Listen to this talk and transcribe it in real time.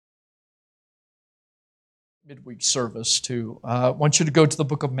midweek service too. I want you to go to the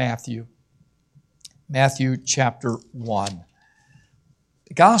book of Matthew. Matthew chapter 1.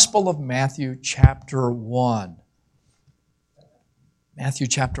 The Gospel of Matthew chapter 1. Matthew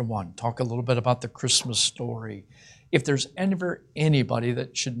chapter 1. Talk a little bit about the Christmas story. If there's ever anybody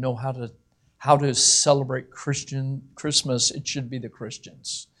that should know how to celebrate Christmas, it should be the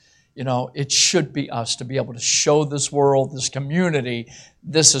Christians. You know, it should be us to be able to show this world, this community,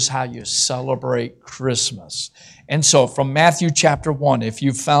 this is how you celebrate Christmas. And so from Matthew chapter 1, if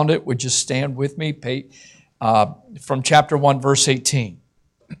you found it, would you stand with me? From chapter 1, verse 18.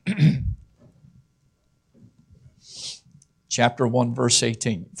 Chapter 1, verse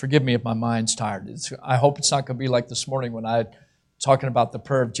 18. Forgive me if my mind's tired. I hope it's not going to be like this morning when I talking about the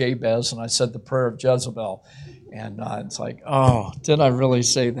prayer of Jabez and I said the prayer of Jezebel. And it's like, oh, did I really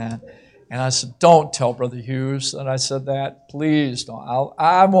say that? And I said, don't tell Brother Hughes that I said that. Please don't.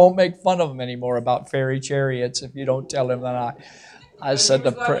 I won't make fun of him anymore about fairy chariots if you don't tell him that I said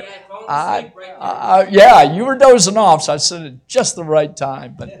the prayer. Yeah, you were dozing off, so I said it just the right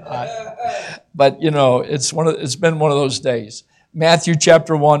time. But you know, it's been one of those days. Matthew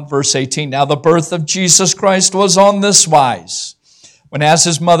chapter 1, verse 18. Now the birth of Jesus Christ was on this wise. When as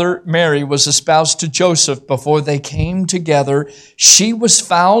his mother Mary was espoused to Joseph, before they came together, she was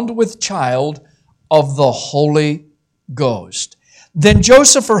found with child of the Holy Ghost. Then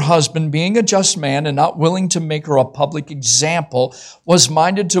Joseph, her husband, being a just man and not willing to make her a public example, was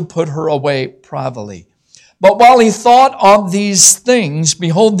minded to put her away privately. But while he thought on these things,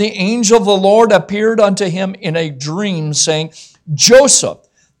 behold, the angel of the Lord appeared unto him in a dream, saying, Joseph,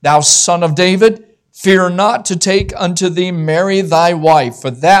 thou son of David, fear not to take unto thee Mary thy wife,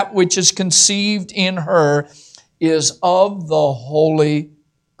 for that which is conceived in her is of the Holy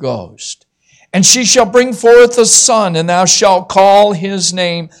Ghost. And she shall bring forth a son, and thou shalt call his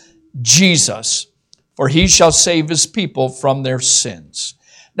name Jesus, for he shall save his people from their sins.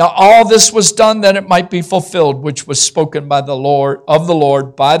 Now all this was done that it might be fulfilled, which was spoken by the Lord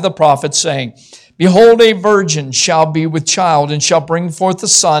by the prophet, saying, Behold, a virgin shall be with child, and shall bring forth a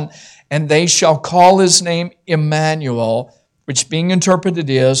son, and they shall call his name Emmanuel, which being interpreted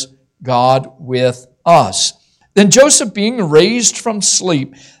is God with us. Then Joseph, being raised from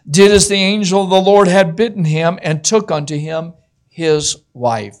sleep, did as the angel of the Lord had bidden him, and took unto him his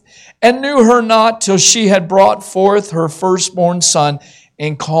wife, and knew her not till she had brought forth her firstborn son,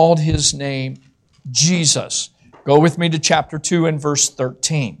 and called his name Jesus. Go with me to chapter 2 and verse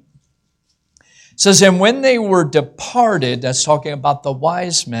 13. It says, and when they were departed, that's talking about the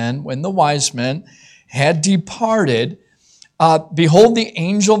wise men, when the wise men had departed, behold, the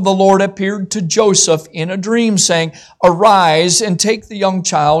angel of the Lord appeared to Joseph in a dream, saying, Arise and take the young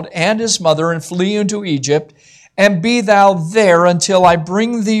child and his mother and flee into Egypt, and be thou there until I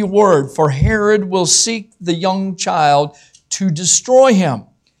bring thee word, for Herod will seek the young child to destroy him.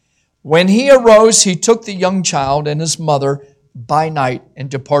 When he arose, he took the young child and his mother by night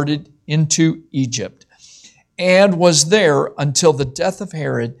and departed into Egypt, and was there until the death of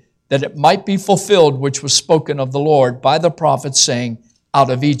Herod, that it might be fulfilled which was spoken of the Lord by the prophet, saying, Out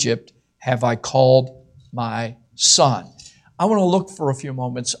of Egypt have I called my son. I want to look for a few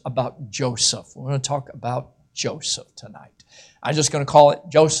moments about Joseph. We're going to talk about Joseph tonight. I'm just going to call it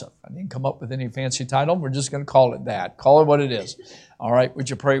Joseph. I didn't come up with any fancy title. We're just going to call it that. Call it what it is. All right, would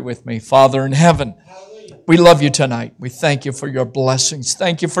you pray with me? Father in heaven, we love you tonight. We thank you for your blessings.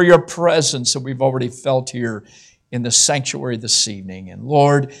 Thank you for your presence that we've already felt here in the sanctuary this evening. And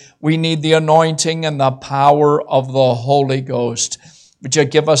Lord, we need the anointing and the power of the Holy Ghost. Would you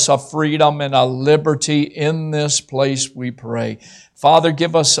give us a freedom and a liberty in this place, we pray. Father,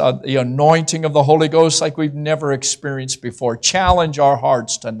 give us the anointing of the Holy Ghost like we've never experienced before. Challenge our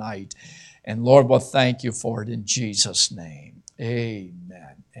hearts tonight. And Lord, we'll thank you for it in Jesus' name.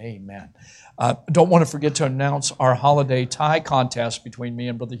 Amen. Amen. Don't want to forget to announce our holiday tie contest between me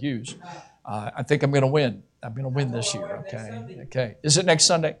and Brother Hughes. I think I'm going to win. I'm going to win this year. Okay. Is it next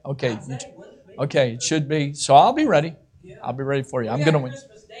Sunday? Okay. Okay, it should be. So I'll be ready. I'll be ready for you. I'm going to win.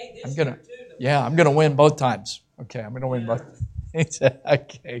 I'm going to win both times. Okay, I'm going to win both.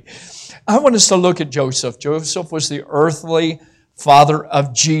 Okay. I want us to look at Joseph. Joseph was the earthly father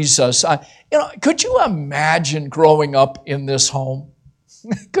of Jesus. Could you imagine growing up in this home?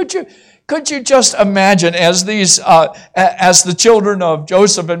 Could you just imagine as the children of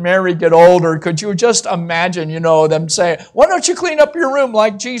Joseph and Mary get older, could you just imagine, them saying, why don't you clean up your room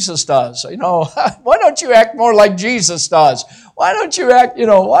like Jesus does? Why don't you act more like Jesus does? Why don't you act,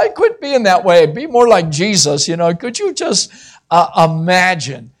 why quit being that way? Be more like Jesus, Could you just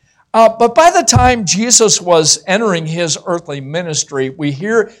imagine? But by the time Jesus was entering his earthly ministry, we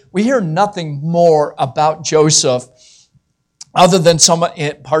hear nothing more about Joseph other than some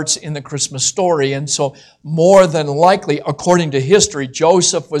parts in the Christmas story. And so more than likely, according to history,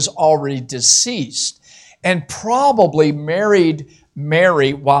 Joseph was already deceased and probably married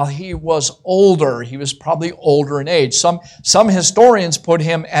Mary while he was older. He was probably older in age. Some historians put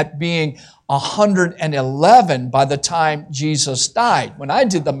him at being 111 by the time Jesus died. When I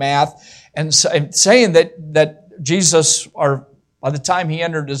did the math and saying that Jesus, or by the time he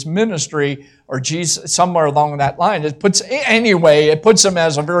entered his ministry, or Jesus, somewhere along that line, it puts him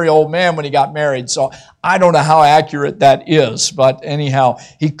as a very old man when he got married. So I don't know how accurate that is, but anyhow,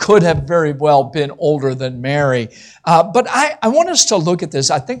 he could have very well been older than Mary. But I want us to look at this.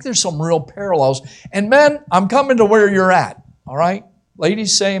 I think there's some real parallels. And men, I'm coming to where you're at, all right?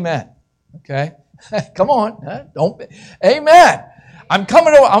 Ladies, say amen. Okay? Come on. Amen. I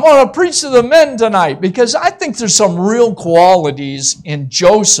want to preach to the men tonight because I think there's some real qualities in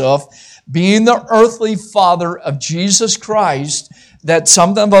Joseph being the earthly father of Jesus Christ, that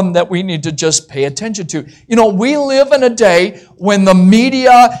some of them that we need to just pay attention to. You know, we live in a day when the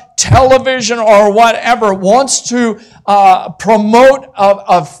media, television, or whatever wants to promote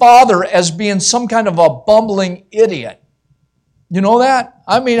a father as being some kind of a bumbling idiot. You know that?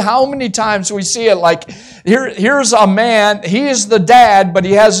 I mean, how many times we see it like, here's a man, he is the dad, but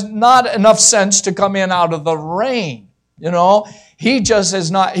he has not enough sense to come in out of the rain. You know, he's just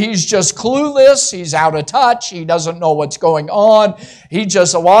clueless, he's out of touch, he doesn't know what's going on, he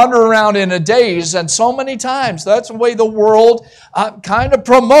just wanders around in a daze, and so many times that's the way the world kind of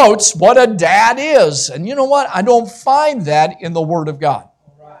promotes what a dad is. And you know what? I don't find that in the Word of God.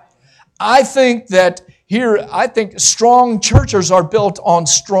 I think strong churches are built on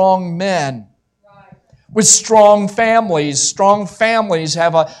strong men. With strong families. Strong families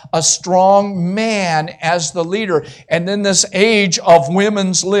have a strong man as the leader. And in this age of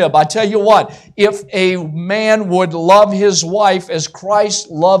women's lib, I tell you what, if a man would love his wife as Christ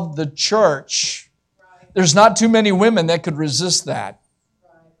loved the church, there's not too many women that could resist that.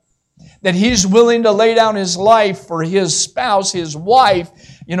 That he's willing to lay down his life for his spouse, his wife.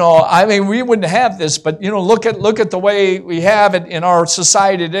 You know, I mean, we wouldn't have this, but, you know, look at the way we have it in our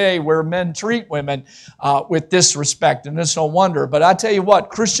society today where men treat women with disrespect, and it's no wonder. But I tell you what,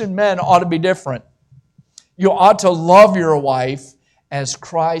 Christian men ought to be different. You ought to love your wife as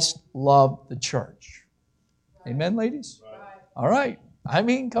Christ loved the church. Amen, ladies? All right. I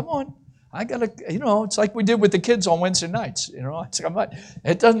mean, come on. I gotta, you know, it's like we did with the kids on Wednesday nights. You know,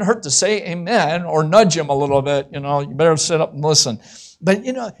 it doesn't hurt to say amen or nudge them a little bit. You know, you better sit up and listen. But,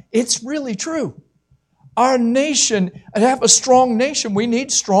 you know, it's really true. Our nation, to have a strong nation, we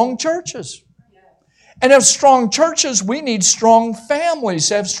need strong churches. And to have strong churches, we need strong families.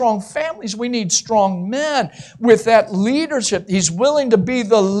 To have strong families, we need strong men with that leadership. He's willing to be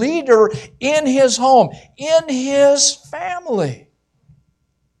the leader in his home, in his family.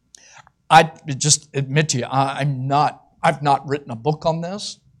 I just admit to you, I've not written a book on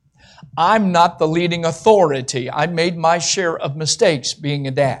this. I'm not the leading authority. I made my share of mistakes being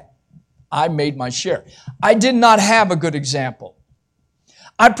a dad. I made my share. I did not have a good example.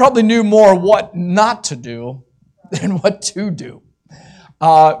 I probably knew more what not to do than what to do.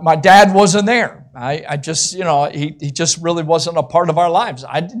 My dad wasn't there. I just, you know, he just really wasn't a part of our lives.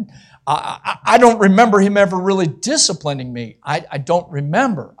 I don't remember him ever really disciplining me. I don't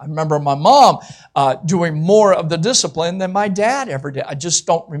remember. I remember my mom doing more of the discipline than my dad ever did. I just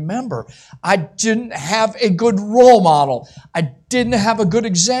don't remember. I didn't have a good role model. I didn't have a good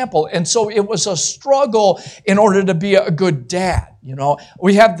example. And so it was a struggle in order to be a good dad. You know,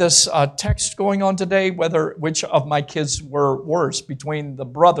 we have this text going on today, which of my kids were worse between the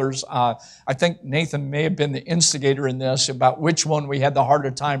brothers. I think Nathan may have been the instigator in this about which one we had the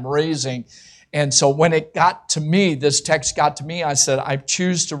harder time raising. And so when it got to me, this text got to me, I said, I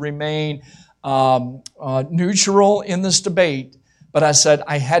choose to remain neutral in this debate. But I said,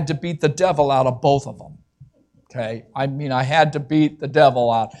 I had to beat the devil out of both of them. Okay, I mean, I had to beat the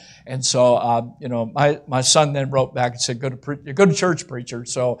devil out. And so, you know, my son then wrote back and said, go to church, preacher.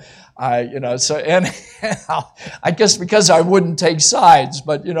 So, and I guess because I wouldn't take sides,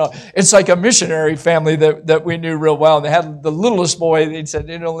 but, you know, it's like a missionary family that we knew real well. And they had the littlest boy, they said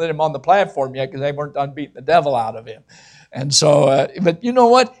they didn't let him on the platform yet because they weren't done beating the devil out of him. And so, but you know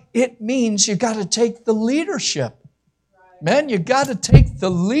what? It means you got to take the leadership. Man, you got to take the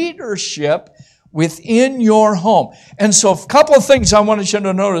leadership within your home. And so a couple of things I wanted you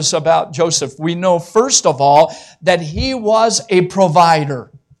to notice about Joseph. We know, first of all, that he was a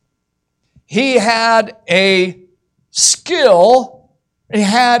provider. He had a skill He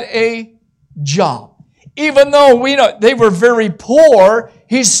had a job. Even though we know they were very poor,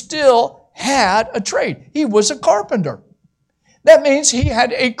 he still had a trade. He was a carpenter. That means he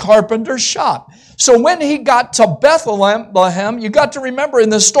had a carpenter shop. So when he got to Bethlehem, you got to remember in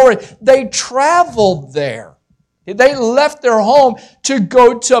the story, they traveled there. They left their home to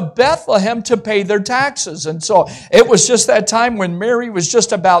go to Bethlehem to pay their taxes. And so it was just that time when Mary was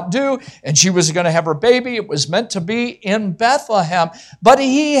just about due and she was going to have her baby. It was meant to be in Bethlehem. But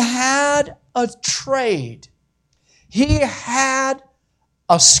he had a trade. He had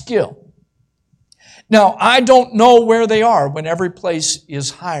a skill. Now, I don't know where they are when every place is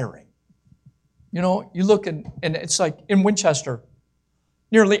hiring. You know, you look and it's like in Winchester,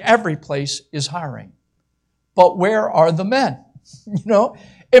 nearly every place is hiring. But where are the men? You know,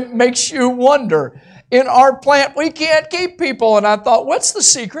 it makes you wonder. In our plant, we can't keep people. And I thought, what's the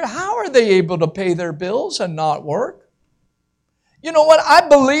secret? How are they able to pay their bills and not work? You know what? I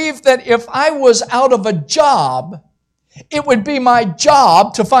believe that if I was out of a job, it would be my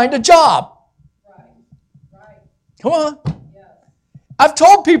job to find a job. Right. Come on. Yeah. I've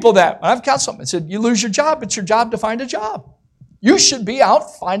told people that. I've counseled them. I said, you lose your job, it's your job to find a job. You should be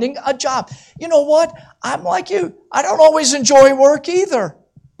out finding a job. You know what? I'm like you. I don't always enjoy work either.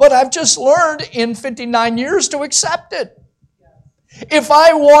 But I've just learned in 59 years to accept it. If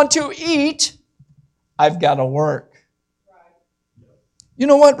I want to eat, I've got to work. You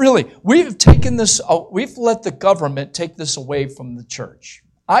know what? Really, we've let the government take this away from the church.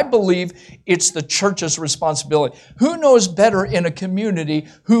 I believe it's the church's responsibility. Who knows better in a community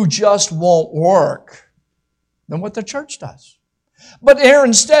who just won't work than what the church does? But here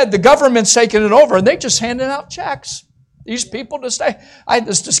instead, the government's taking it over and they just handing out checks. These people to stay. I had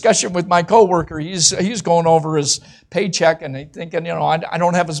this discussion with my coworker. He's going over his paycheck and thinking, you know, I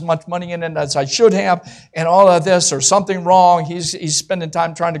don't have as much money in it as I should have, and all of this, or something wrong. He's spending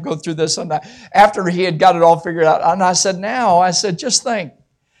time trying to go through this and that. After he had got it all figured out, and I said, just think,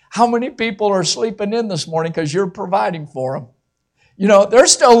 how many people are sleeping in this morning because you're providing for them? You know, they're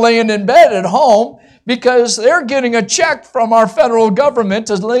still laying in bed at home because they're getting a check from our federal government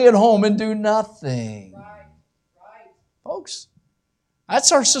to lay at home and do nothing. Right. Folks,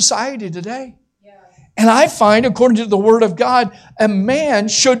 that's our society today. Yeah. And I find, according to the Word of God, a man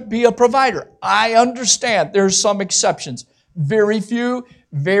should be a provider. I understand there's some exceptions. Very few,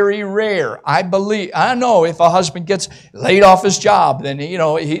 very rare. I know if a husband gets laid off his job, then, you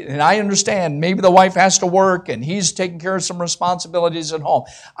know, and I understand maybe the wife has to work and he's taking care of some responsibilities at home.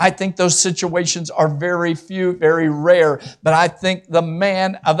 I think those situations are very few, very rare. But I think the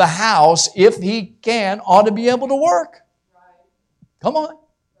man of the house, if he can, ought to be able to work. Come on.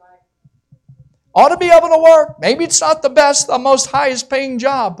 Ought to be able to work. Maybe it's not the best, the most highest paying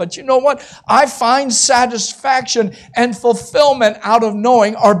job, but you know what? I find satisfaction and fulfillment out of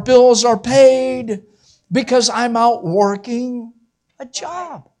knowing our bills are paid because I'm out working a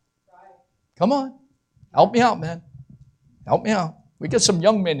job. Come on. Help me out, man. Help me out. We get some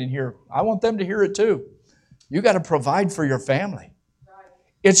young men in here. I want them to hear it too. You got to provide for your family.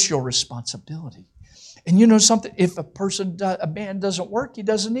 It's your responsibility. And you know something? If a man doesn't work, he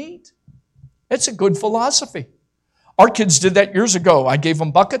doesn't eat. It's a good philosophy. Our kids did that years ago. I gave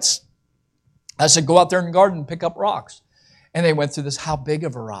them buckets. I said, go out there in the garden and pick up rocks. And they went through this, how big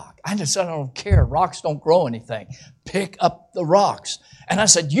of a rock? I just said, I don't care. Rocks don't grow anything. Pick up the rocks. And I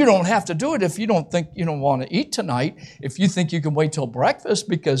said, you don't have to do it if you don't think you don't want to eat tonight. If you think you can wait till breakfast,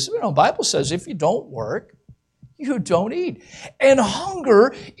 because, you know, the Bible says if you don't work, you don't eat. And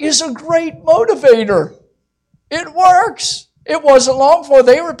hunger is a great motivator. It works. It wasn't long before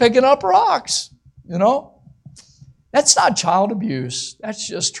they were picking up rocks, you know. That's not child abuse. That's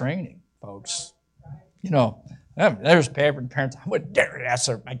just training, folks. You know, there's parents, I wouldn't dare ask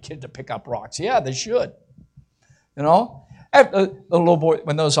my kid to pick up rocks. Yeah, they should. You know, the little boy,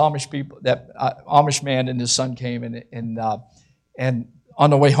 when those Amish people, that Amish man and his son came and on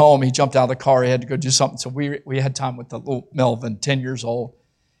the way home, he jumped out of the car. He had to go do something. So we had time with the little Melvin, 10 years old.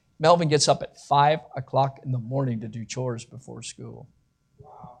 Melvin gets up at 5 o'clock in the morning to do chores before school.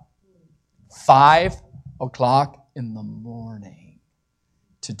 Wow. 5 o'clock in the morning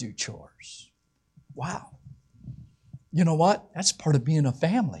to do chores. Wow. You know what? That's part of being a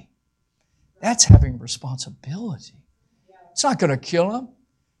family. That's having responsibility. It's not going to kill them.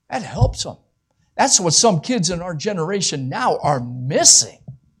 That helps them. That's what some kids in our generation now are missing.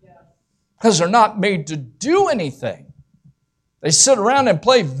 Because they're not made to do anything. They sit around and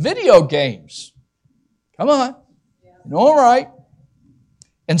play video games. Come on. You know, all right.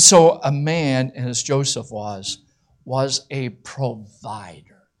 And so a man, as Joseph was a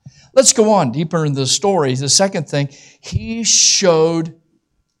provider. Let's go on deeper in the story. The second thing, he showed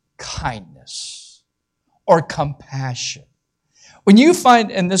kindness or compassion. When you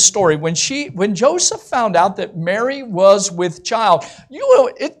find in this story, when Joseph found out that Mary was with child,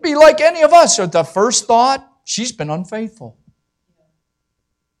 it'd be like any of us. So the first thought, she's been unfaithful.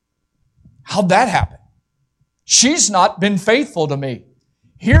 How'd that happen? She's not been faithful to me.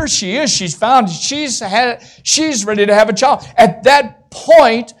 Here she is. She's found. She's ready to have a child. At that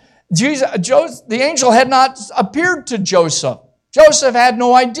point, the angel had not appeared to Joseph. Joseph had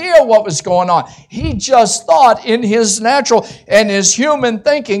no idea what was going on. He just thought in his natural and his human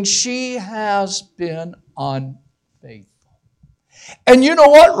thinking, she has been unfaithful. And you know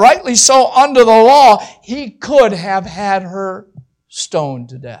what? Rightly so, under the law, he could have had her stoned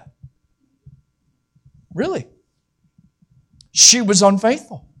to death. Really? She was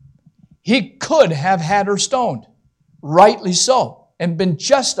unfaithful. He could have had her stoned. Rightly so. And been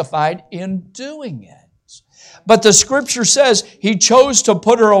justified in doing it. But the scripture says he chose to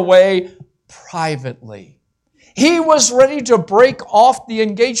put her away privately. He was ready to break off the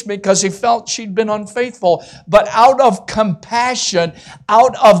engagement because he felt she'd been unfaithful. But out of compassion,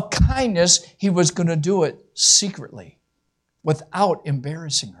 out of kindness, he was going to do it secretly without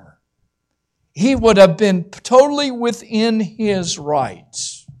embarrassing her. He would have been totally within his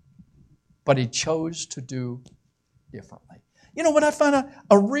rights. But he chose to do differently. You know what I find?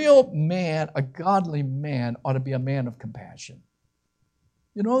 A real man, a godly man, ought to be a man of compassion.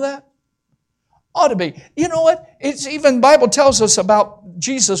 You know that? Ought to be. You know what? It's even the Bible tells us about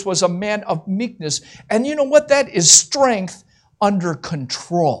Jesus was a man of meekness. And you know what? That is strength under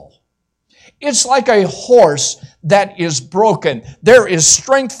control. It's like a horse that is broken. There is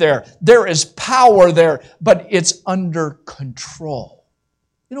strength there. There is power there, but it's under control.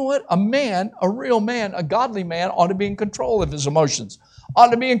 You know what? A man, a real man, a godly man ought to be in control of his emotions, ought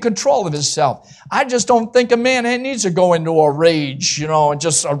to be in control of himself. I just don't think a man needs to go into a rage, and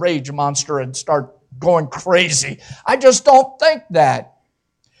just a rage monster and start going crazy. I just don't think that.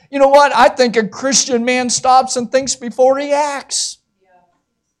 You know what? I think a Christian man stops and thinks before he acts. Yeah.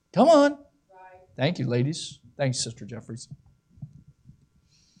 Come on. Right. Thank you, ladies. Thanks, Sister Jeffries.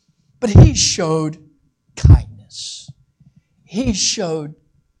 But he showed kindness. He showed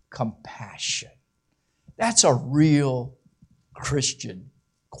compassion. That's a real Christian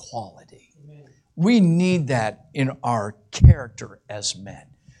quality. Amen. We need that in our character as men.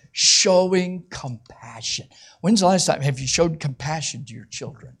 Showing compassion. When's the last time have you showed compassion to your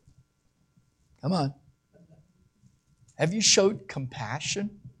children? Come on. Have you showed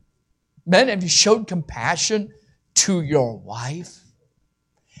compassion? Men, have you showed compassion to your wife?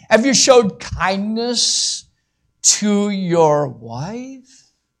 Have you showed kindness to your wife?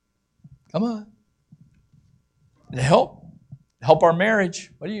 Come on. Help our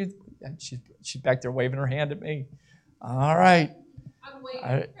marriage. What do you? She's back there waving her hand at me. All right. I'm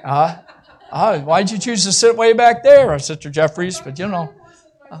waiting. Why'd you choose to sit way back there, Sister Jeffries? But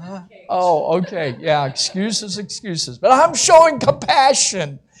okay. Yeah, excuses. But I'm showing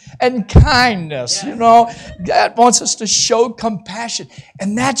compassion and kindness. Yes. God wants us to show compassion.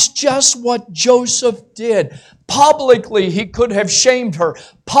 And that's just what Joseph did. Publicly, he could have shamed her.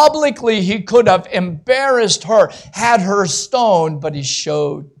 Publicly, he could have embarrassed her, had her stoned, but he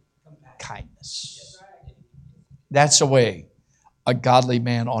showed kindness. That's the way a godly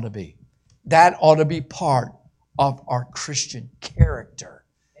man ought to be. That ought to be part of our Christian character.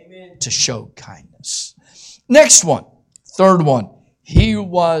 Amen. To show kindness. Next one, third one. He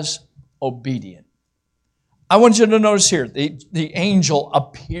was obedient. I want you to notice here, the angel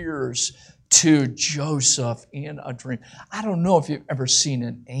appears to Joseph in a dream. I don't know if you've ever seen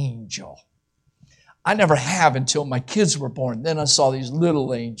an angel. I never have until my kids were born. Then I saw these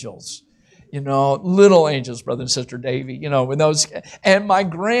little angels. Little angels, Brother and Sister Davy, when those, and my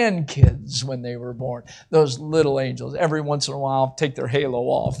grandkids when they were born, those little angels, every once in a while take their halo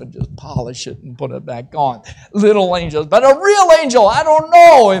off and just polish it and put it back on. Little angels. But a real angel, I don't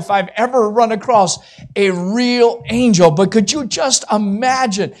know if I've ever run across a real angel, but could you just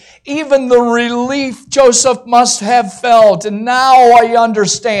imagine even the relief Joseph must have felt? And now I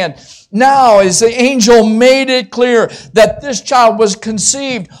understand. Now, as the angel made it clear that this child was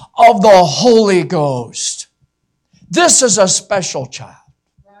conceived of the Holy Ghost. This is a special child.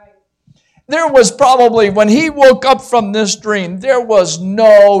 Right. There was probably, when he woke up from this dream, there was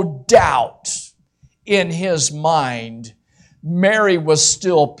no doubt in his mind. Mary was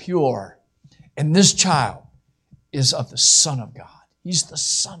still pure. And this child is of the Son of God. He's the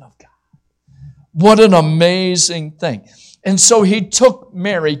Son of God. What an amazing thing. And so he took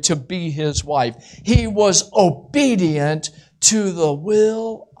Mary to be his wife. He was obedient to the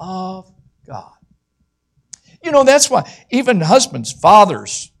will of God. That's why even husbands,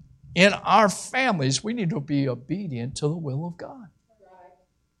 fathers, in our families, we need to be obedient to the will of God.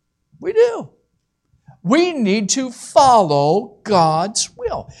 We do. We need to follow God's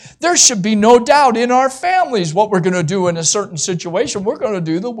will. There should be no doubt in our families what we're going to do in a certain situation. We're going to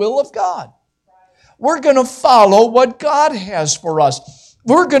do the will of God. We're going to follow what God has for us.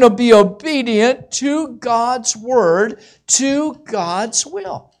 We're going to be obedient to God's word, to God's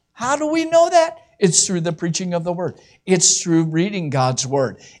will. How do we know that? It's through the preaching of the word. It's through reading God's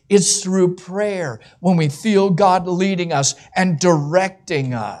word. It's through prayer when we feel God leading us and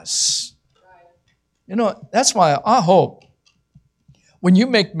directing us. You know, that's why I hope when you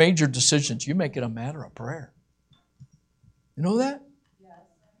make major decisions, you make it a matter of prayer. You know that?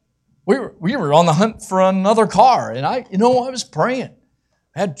 We were on the hunt for another car, and I was praying.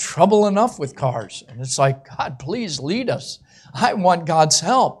 I had trouble enough with cars, and it's like, God, please lead us. I want God's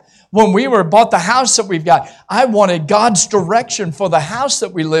help. When we bought the house that we've got, I wanted God's direction for the house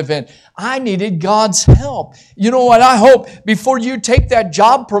that we live in. I needed God's help. You know what? I hope before you take that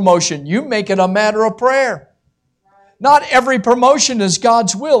job promotion, you make it a matter of prayer. Not every promotion is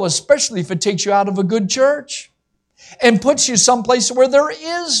God's will, especially if it takes you out of a good church and puts you someplace where there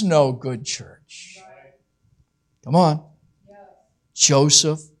is no good church. Come on.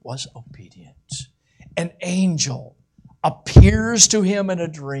 Joseph was obedient. An angel appears to him in a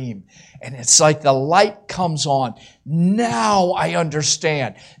dream, and it's like the light comes on. Now I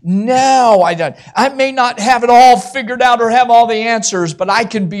understand. Now I may not have it all figured out or have all the answers, but I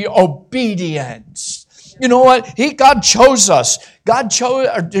can be obedient. You know what? God chose us. God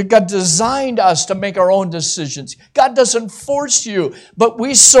designed us to make our own decisions. God doesn't force you, but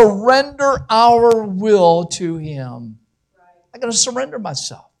we surrender our will to Him. I'm going to surrender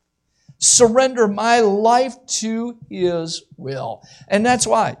myself. Surrender my life to His will. And that's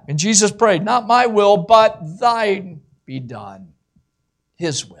why. And Jesus prayed, not my will, but thine be done.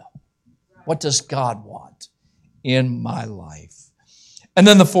 His will. What does God want in my life? And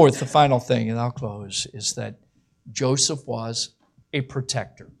then the final thing, and I'll close, is that Joseph was a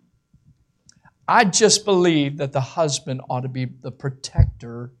protector. I just believe that the husband ought to be the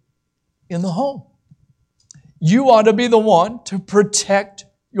protector in the home. You ought to be the one to protect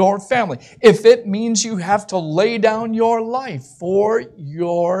your family. If it means you have to lay down your life for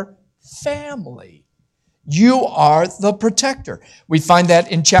your family, you are the protector. We find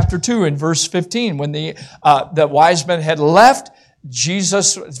that in chapter 2 in verse 15 when the wise men had left.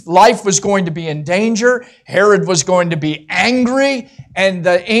 Jesus' life was going to be in danger. Herod was going to be angry. And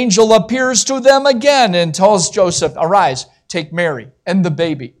the angel appears to them again and tells Joseph, arise, take Mary and the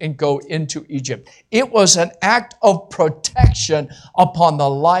baby and go into Egypt. It was an act of protection upon the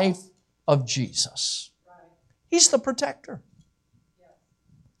life of Jesus. He's the protector.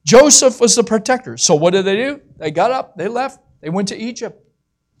 Joseph was the protector. So what did they do? They got up, they left, they went to Egypt.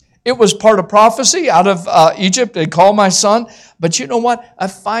 It was part of prophecy out of Egypt. They call my son. But you know what? I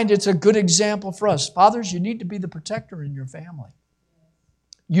find it's a good example for us. Fathers, you need to be the protector in your family.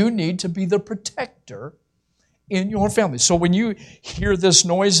 You need to be the protector in your family. So when you hear this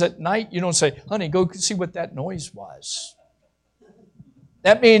noise at night, you don't say, honey, go see what that noise was.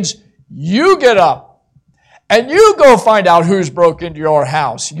 That means you get up and you go find out who's broke into your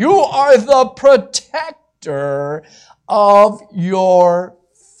house. You are the protector of your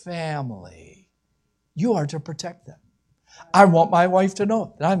family. You are to protect them. I want my wife to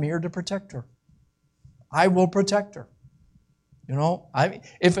know that I'm here to protect her. I will protect her. You know,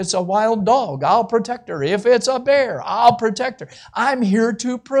 if it's a wild dog, I'll protect her. If it's a bear, I'll protect her. I'm here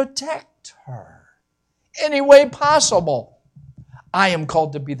to protect her any way possible. I am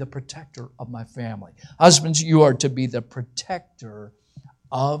called to be the protector of my family. Husbands, you are to be the protector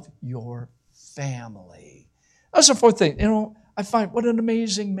of your family. That's the fourth thing. You know, I find what an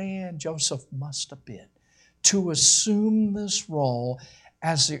amazing man Joseph must have been to assume this role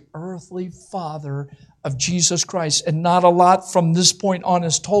as the earthly father of Jesus Christ. And not a lot from this point on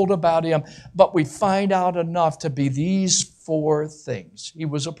is told about him, but we find out enough to be these four things. He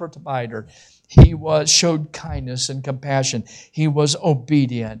was a provider. He showed kindness and compassion. He was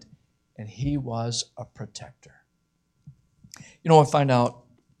obedient, and he was a protector. You know, I find out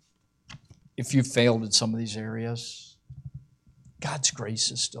if you failed in some of these areas, God's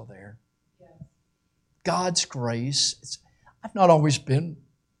grace is still there. God's grace. I've not always been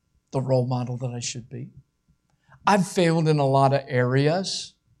the role model that I should be. I've failed in a lot of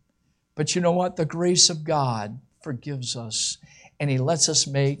areas. But you know what? The grace of God forgives us, and He lets us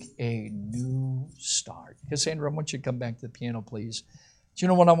make a new start. Cassandra, I want you to come back to the piano, please. Do you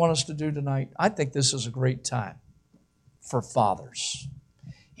know what I want us to do tonight? I think this is a great time for fathers.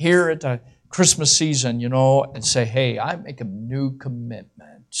 Here at the Christmas season, you know, and say, hey, I make a new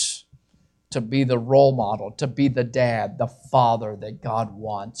commitment to be the role model, to be the dad, the father that God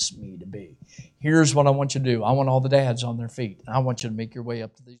wants me to be. Here's what I want you to do. I want all the dads on their feet. I want you to make your way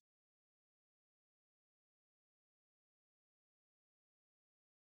up to these.